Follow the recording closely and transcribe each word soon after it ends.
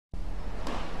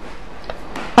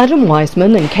Adam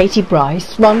Weisman and Katy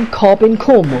Bryce run Cobb in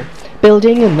Cornwall,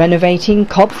 building and renovating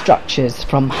cob structures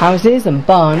from houses and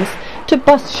barns to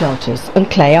bus shelters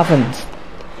and clay ovens.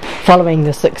 Following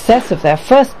the success of their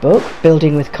first book,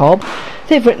 Building with Cob,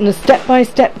 they've written a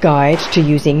step-by-step guide to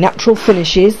using natural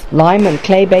finishes, lime and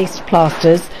clay-based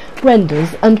plasters,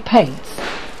 renders and paints.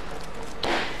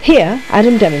 Here,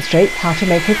 Adam demonstrates how to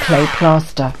make a clay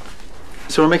plaster.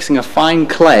 So we're mixing a fine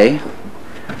clay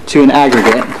to an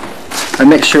aggregate, a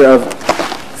mixture of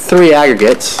 3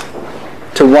 aggregates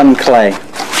to 1 clay.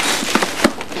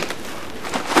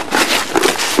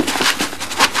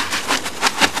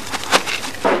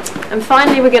 And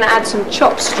finally we're going to add some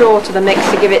chopped straw to the mix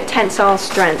to give it tensile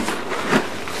strength.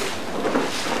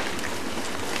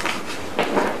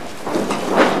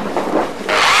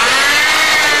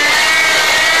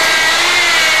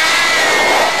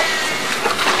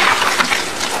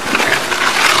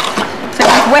 So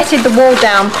we've wetted the wall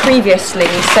down previously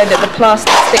so that the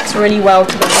plaster sticks really well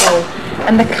to the wall.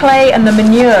 And the clay and the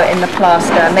manure in the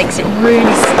plaster makes it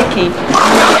really sticky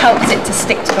and really helps it to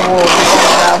stick to the wall really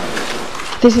well.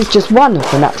 This is just one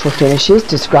of the natural finishes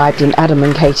described in Adam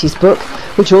and Katy's book,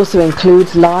 which also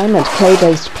includes lime and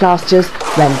clay-based plasters,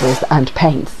 renders and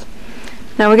paints.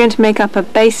 Now we're going to make up a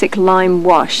basic lime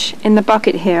wash. In the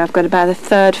bucket here I've got about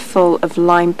 1/3 full of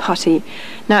lime putty.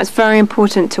 Now it's very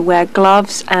important to wear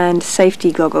gloves and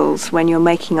safety goggles when you're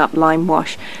making up lime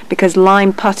wash, because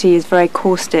lime putty is very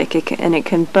caustic and it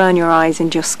can burn your eyes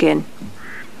and your skin.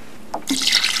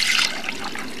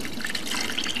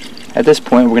 At this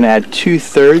point we're going to add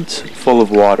 2/3 full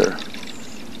of water.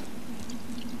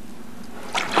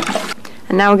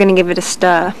 And now we're going to give it a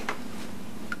stir.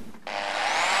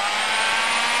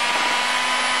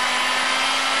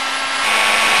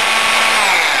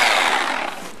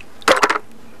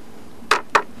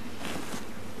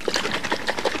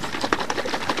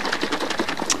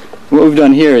 What we've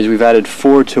done here is we've added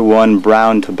 4:1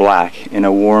 brown to black in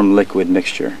a warm liquid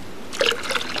mixture.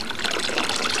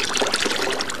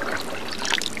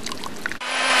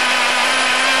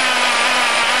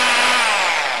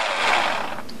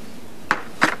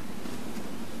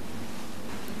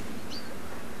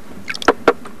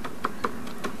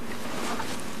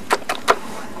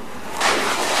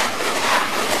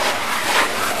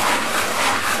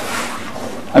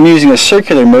 I'm using a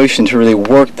circular motion to really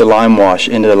work the lime wash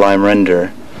into the lime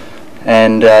render,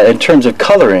 and in terms of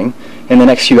coloring, in the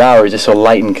next few hours this will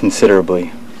lighten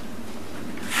considerably.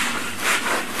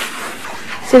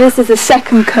 So this is the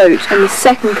second coat, and the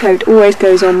second coat always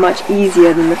goes on much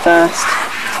easier than the first.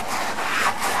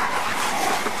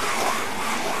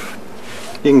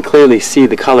 You can clearly see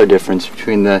the color difference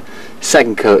between the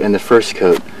second coat and the first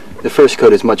coat. The first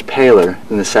coat is much paler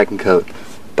than the second coat,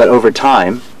 but over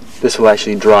time this will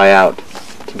actually dry out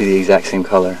to be the exact same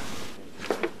color.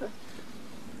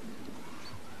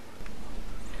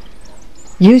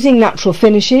 Using Natural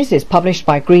Finishes is published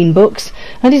by Green Books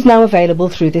and is now available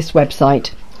through this website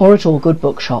or at all good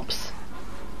bookshops.